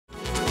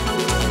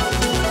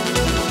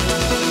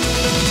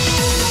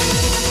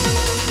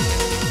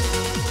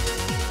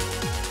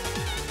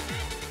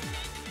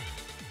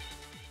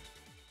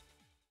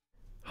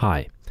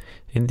Hi,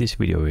 in this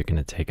video we're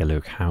going to take a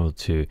look how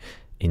to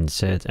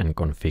insert and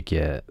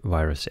configure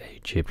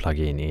VirusHC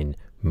plugin in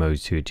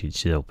MOTU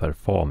Digital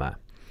Performer.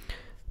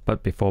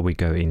 But before we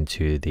go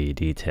into the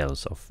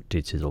details of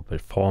Digital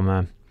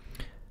Performer,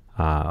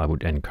 I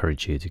would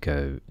encourage you to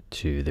go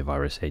to the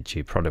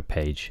VirusHC product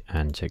page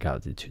and check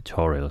out the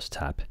tutorials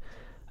tab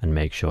and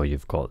make sure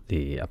you've got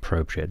the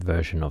appropriate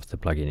version of the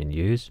plugin in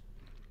use,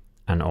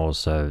 and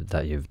also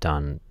that you've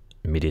done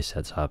MIDI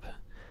setup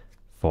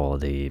for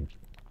the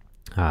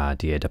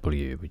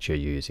DAW which you're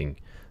using,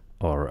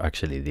 or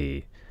actually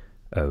the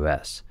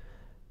OS.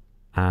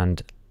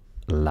 And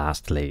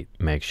lastly,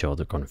 make sure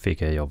to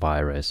configure your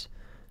virus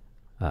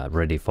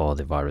ready for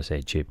the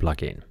VirusHC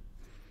plugin.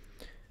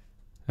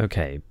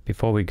 Okay,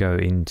 before we go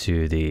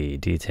into the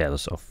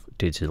details of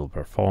Digital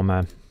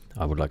Performer,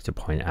 I would like to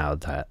point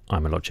out that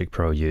I'm a Logic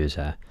Pro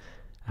user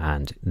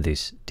and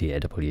this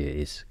DAW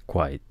is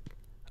quite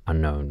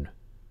unknown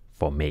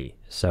for me.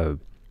 So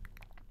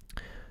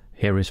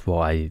here is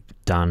what I've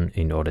done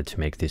in order to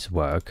make this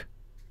work.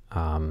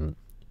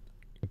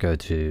 Go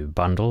to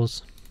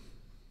Bundles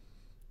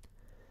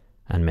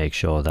and make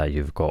sure that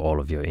you've got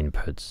all of your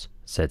inputs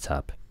set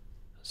up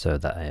so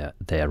that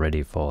they are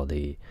ready for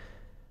the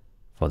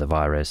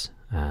virus.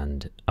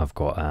 And I've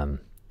got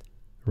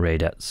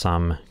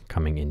RAID@sum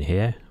coming in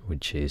here,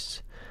 which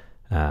is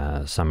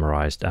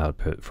summarized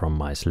output from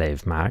my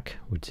slave Mac,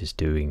 which is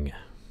doing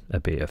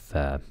a bit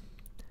of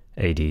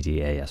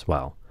ADDA as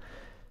well.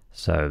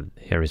 So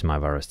here is my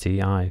virus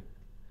TI,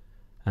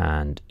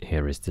 and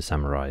here is the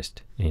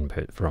summarized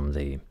input from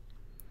the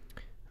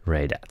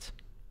RAID@.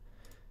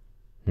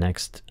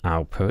 Next,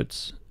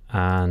 outputs,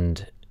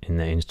 and in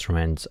the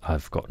instruments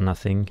I've got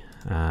nothing,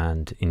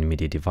 and in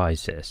MIDI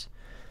devices.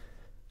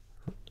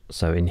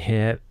 So in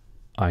here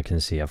I can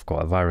see I've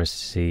got a Virus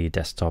C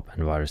desktop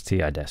and Virus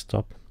TI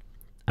desktop,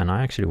 and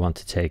I actually want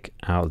to take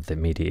out the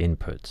MIDI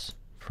inputs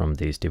from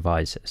these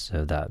devices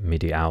so that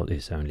MIDI out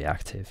is only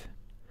active.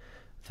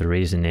 The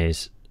reason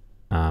is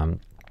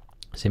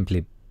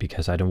simply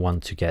because I don't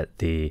want to get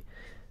the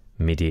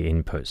MIDI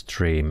input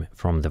stream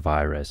from the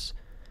virus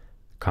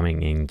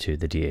coming into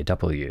the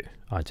DAW.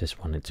 I just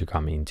want it to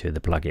come into the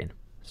plugin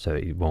so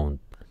it won't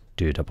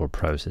do double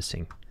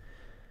processing.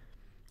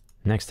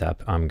 Next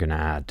up, I'm going to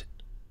add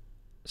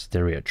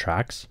stereo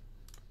tracks.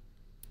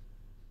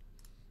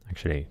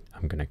 Actually,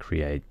 I'm going to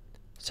create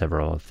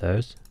several of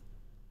those.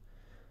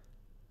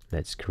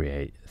 Let's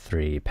create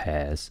 3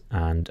 pairs,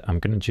 and I'm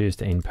going to choose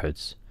the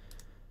inputs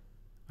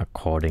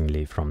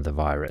accordingly from the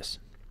virus.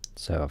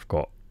 So I've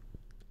got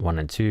 1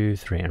 and 2,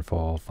 3 and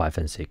 4, 5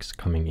 and 6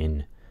 coming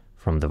in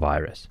from the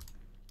virus.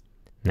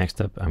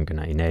 Next up, I'm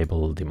going to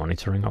enable the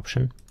monitoring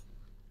option.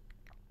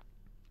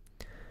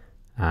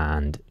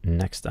 And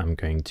next, I'm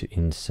going to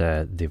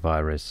insert the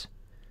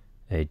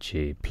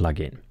VirusHC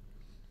plugin.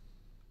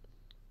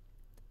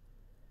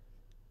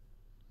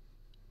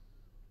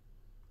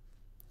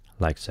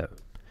 Like so.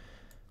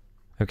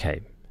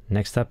 Okay,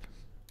 next up,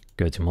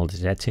 go to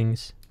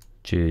multi-settings,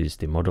 choose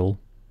the model,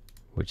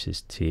 which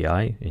is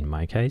TI in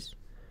my case,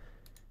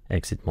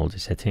 exit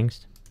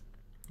multi-settings,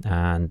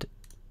 and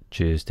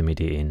choose the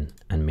MIDI in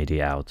and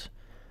MIDI out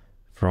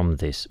from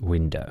this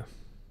window.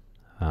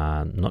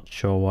 Not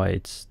sure why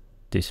it's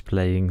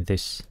displaying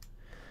this.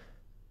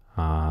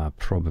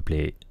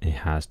 Probably it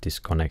has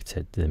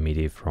disconnected the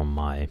MIDI from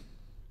my,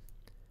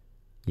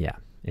 yeah,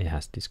 it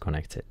has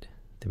disconnected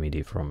the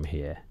MIDI from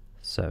here.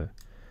 So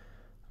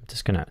I'm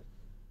just gonna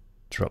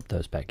drop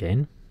those back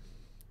in,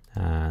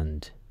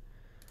 and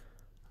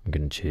I'm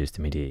gonna choose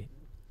the MIDI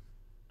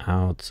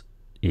out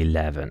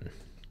 11.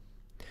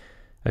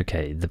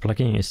 Okay, the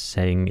plugin is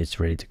saying it's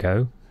ready to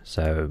go.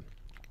 So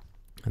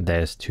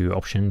there's 2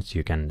 options.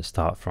 You can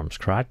start from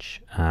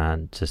scratch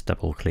and just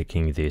double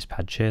clicking these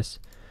patches.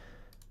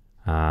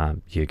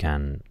 You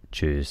can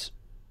choose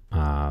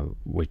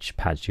which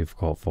patch you've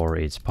got for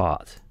each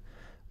part.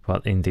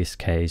 But in this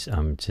case,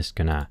 I'm just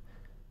gonna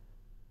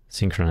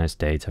synchronize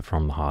data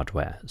from the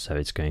hardware. So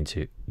it's going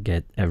to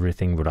get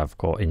everything what I've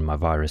got in my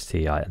Virus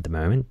TI at the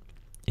moment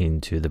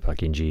into the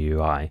plugin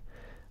GUI,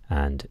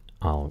 and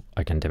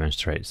I can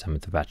demonstrate some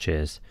of the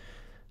patches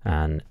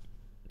and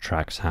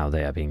tracks, how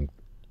they are being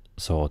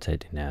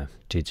sorted in a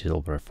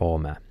Digital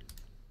Performer.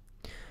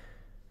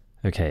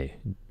 Okay,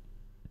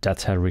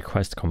 data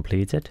request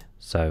completed.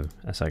 So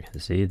as I can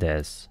see,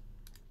 there's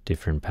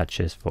different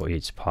patches for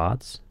each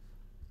parts,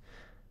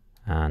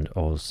 and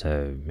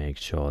also make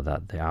sure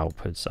that the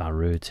outputs are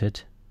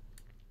routed.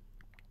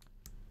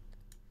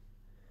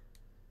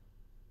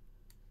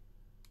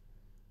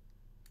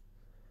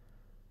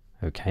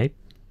 Okay,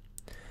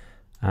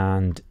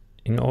 and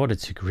in order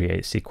to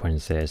create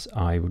sequences,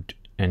 I would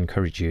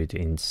encourage you to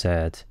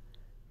insert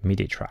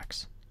MIDI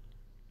tracks.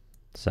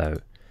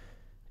 So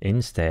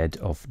instead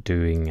of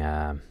doing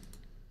the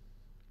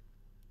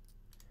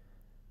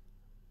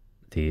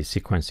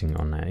sequencing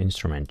on an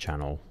instrument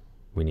channel,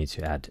 we need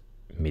to add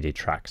MIDI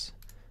tracks,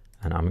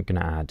 and I'm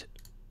gonna add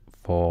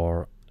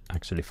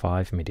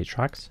 5 MIDI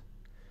tracks,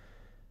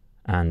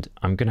 and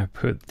I'm gonna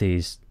put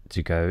these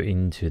to go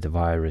into the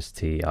virus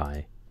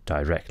TI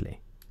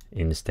directly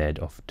instead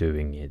of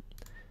doing it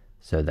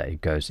so that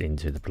it goes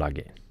into the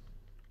plugin.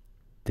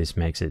 This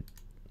makes it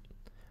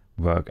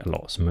work a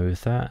lot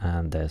smoother,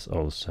 and there's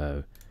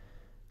also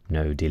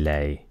no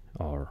delay,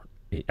 or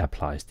it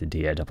applies the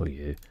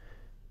DAW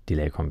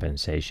delay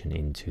compensation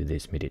into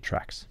these MIDI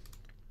tracks.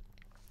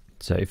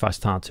 So if I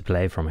start to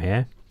play from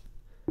here,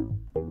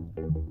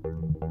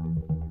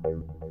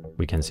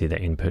 we can see the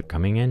input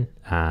coming in,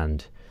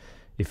 and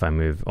if I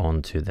move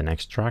on to the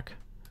next track,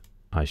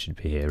 I should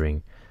be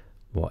hearing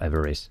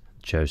whatever is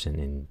chosen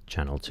in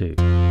channel 2.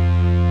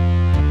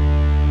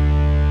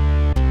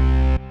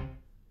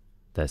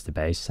 There's the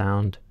bass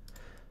sound.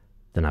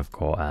 Then I've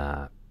got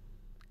a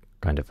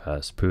kind of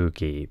a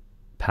spooky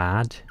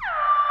pad.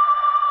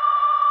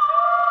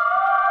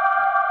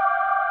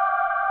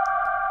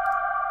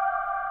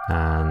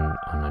 And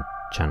on a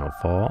channel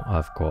 4,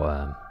 I've got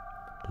a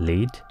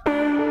lead.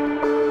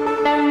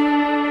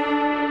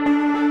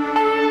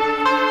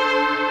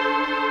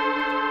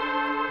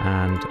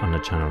 And on a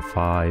channel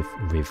 5,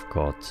 we've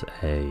got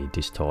a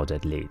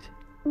distorted lead.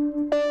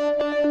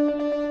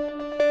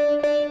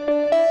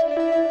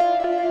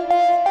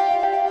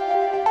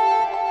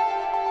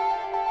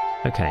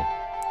 Okay,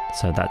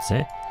 so that's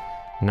it.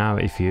 Now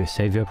if you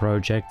save your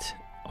project,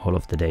 all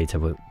of the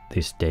data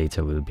this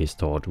data will be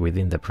stored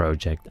within the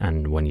project,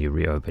 and when you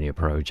reopen your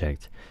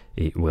project,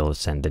 it will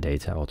send the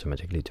data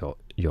automatically to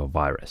your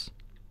virus.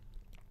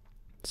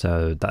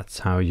 So that's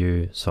how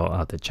you sort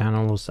out the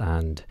channels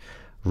and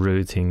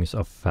routings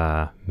of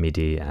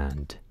MIDI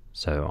and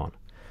so on.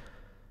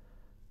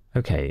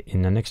 Okay,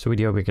 in the next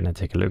video we're going to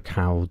take a look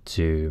how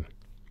to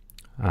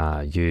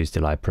use the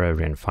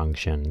Librarian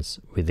functions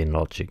within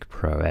Logic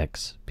Pro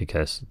X,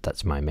 because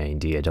that's my main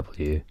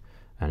DAW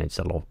and it's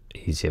a lot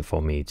easier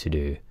for me to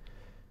do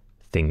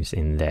things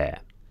in there.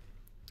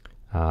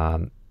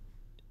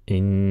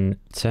 In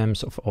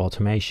terms of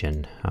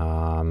automation,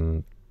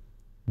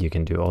 you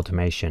can do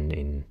automation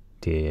in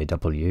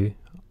DAW.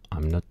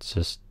 I'm not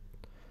just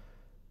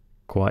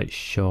quite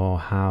sure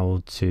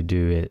how to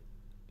do it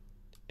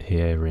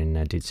here in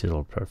a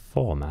Digital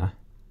Performer,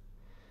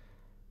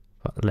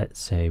 but let's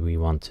say we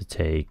want to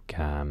take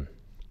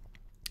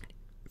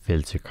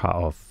filter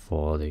cutoff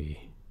for the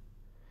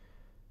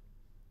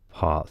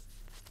part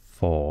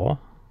 4.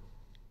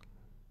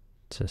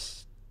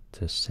 Just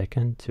a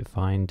second to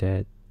find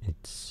it.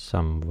 It's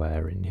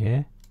somewhere in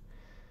here.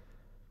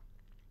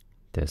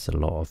 There's a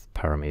lot of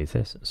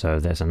parameters. So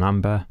there's a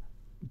number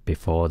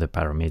before the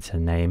parameter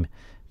name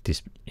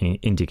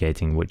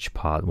indicating which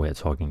part we're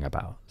talking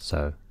about.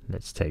 So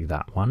let's take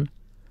that one.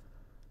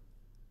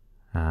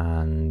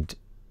 And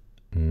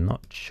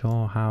not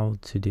sure how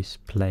to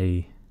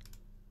display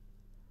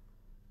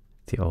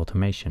the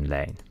automation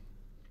lane.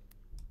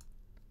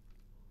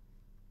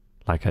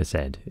 Like I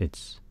said,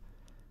 it's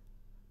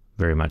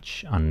very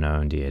much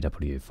unknown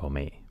DAW for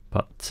me,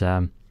 but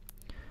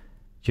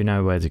you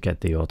know where to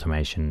get the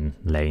automation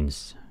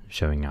lanes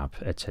showing up,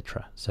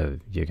 etc. So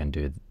you can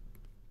do it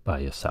by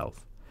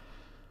yourself.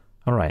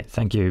 All right,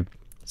 thank you.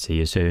 See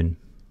you soon.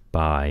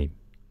 Bye.